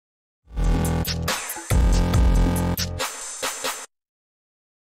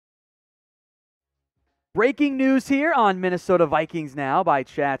Breaking news here on Minnesota Vikings Now by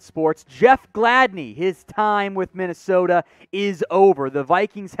Chat Sports. Jeff Gladney, his time with Minnesota is over. The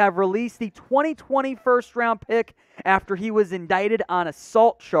Vikings have released the 2020 first-round pick after he was indicted on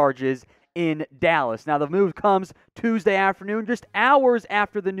assault charges in Dallas. Now, the move comes Tuesday afternoon, just hours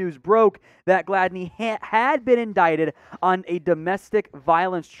after the news broke that Gladney had been indicted on a domestic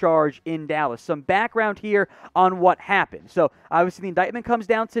violence charge in Dallas. Some background here on what happened. So, obviously, the indictment comes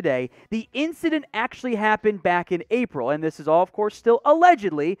down today. The incident actually happened back in April, and this is all, of course, still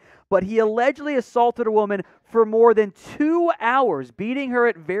allegedly, but he allegedly assaulted a woman for more than 2 hours, beating her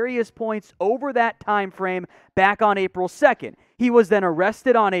at various points over that time frame back on April 2nd. He was then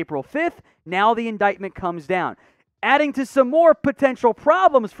arrested on April 5th. Now the indictment comes down, adding to some more potential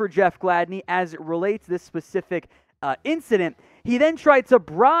problems for Jeff Gladney as it relates to this specific incident. He then tried to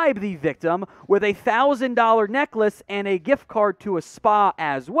bribe the victim with a $1,000 necklace and a gift card to a spa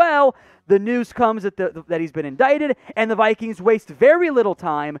as well. The news comes that he's been indicted, and the Vikings waste very little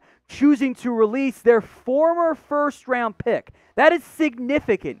time choosing to release their former first-round pick. That is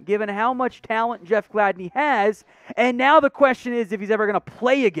significant given how much talent Jeff Gladney has, and now the question is if he's ever going to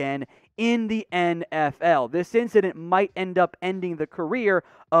play again in the NFL. This incident might end up ending the career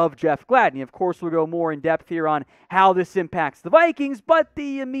of Jeff Gladney. Of course, we'll go more in depth here on how this impacts the Vikings, but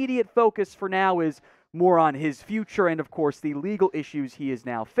the immediate focus for now is more on his future and, of course, the legal issues he is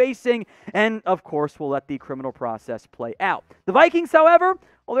now facing. And, of course, we'll let the criminal process play out. The Vikings, however,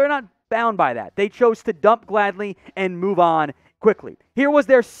 well, they're not bound by that. They chose to dump Gladney and move on quickly. Here was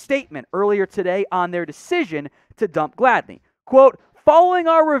their statement earlier today on their decision to dump Gladney. Quote, "Following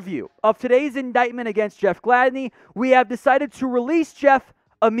our review of today's indictment against Jeff Gladney, we have decided to release Jeff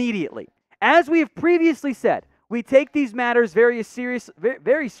immediately. As we have previously said, we take these matters very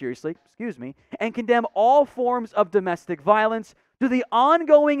seriously, and condemn all forms of domestic violence. Due to the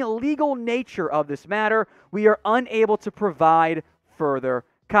ongoing legal nature of this matter, we are unable to provide further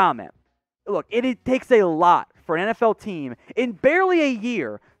comment." Look, it takes a lot for an NFL team in barely a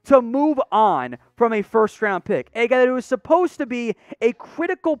year to move on from a first-round pick. A guy that was supposed to be a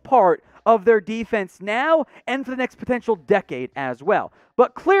critical part of their defense now and for the next potential decade as well.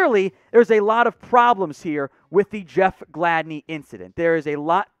 But clearly, there's a lot of problems here with the Jeff Gladney incident. There is a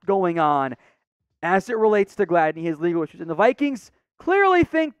lot going on as it relates to Gladney, his legal issues, and the Vikings clearly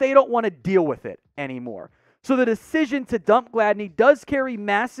think they don't want to deal with it anymore. So the decision to dump Gladney does carry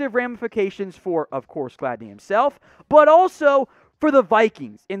massive ramifications for, of course, Gladney himself, but also for the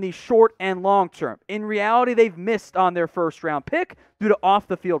Vikings in the short and long term. In reality, they've missed on their first-round pick due to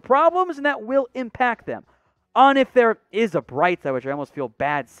off-the-field problems, and that will impact them. On if there is a bright side, which I almost feel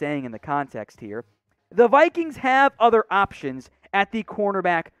bad saying in the context here, the Vikings have other options at the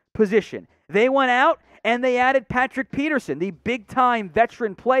cornerback position. They went out and they added Patrick Peterson, the big-time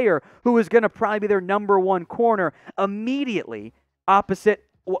veteran player who is going to probably be their number one corner immediately opposite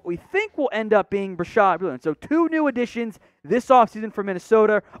what we think will end up being Rashad Brilliant. So 2 new additions this offseason for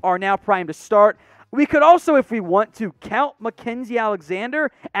Minnesota are now primed to start. We could also, if we want to, count Mackenzie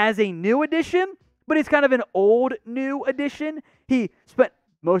Alexander as a new addition, but he's kind of an old new addition. He spent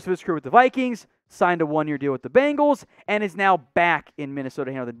most of his career with the Vikings, signed a 1-year deal with the Bengals, and is now back in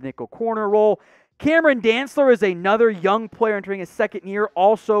Minnesota handling the nickel corner role. Cameron Dantzler is another young player entering his second year,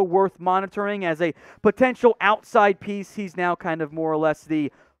 also worth monitoring as a potential outside piece. He's now kind of more or less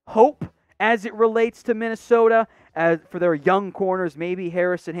the hope as it relates to Minnesota for their young corners. Maybe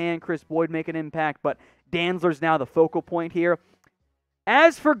Harrison Hand, Chris Boyd make an impact, but Dantzler's now the focal point here.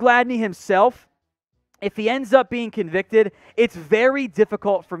 As for Gladney himself, if he ends up being convicted, it's very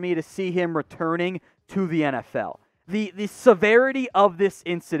difficult for me to see him returning to the NFL. The severity of this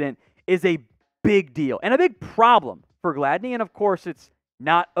incident is a big deal and a big problem for Gladney, and of course it's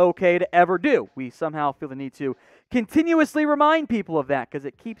not okay to ever do. We somehow feel the need to continuously remind people of that because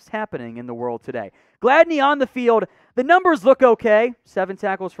it keeps happening in the world today. Gladney on the field, the numbers look okay. 7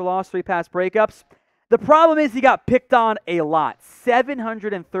 tackles for loss, 3 pass breakups. The problem is he got picked on a lot.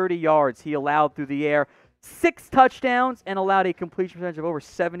 730 yards he allowed through the air, 6 touchdowns, and allowed a completion percentage of over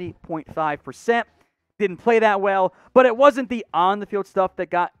 70.5%. Didn't play that well, but it wasn't the on-the-field stuff that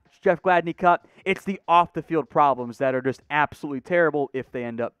got Jeff Gladney cut. It's the off-the-field problems that are just absolutely terrible if they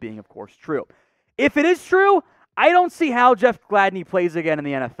end up being, of course, true. If it is true, I don't see how Jeff Gladney plays again in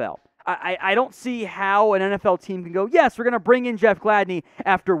the NFL. I don't see how an NFL team can go, yes, we're going to bring in Jeff Gladney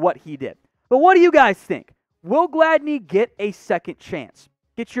after what he did. But what do you guys think? Will Gladney get a second chance?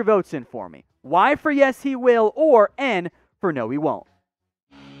 Get your votes in for me. Y for yes, he will, or N for no, he won't.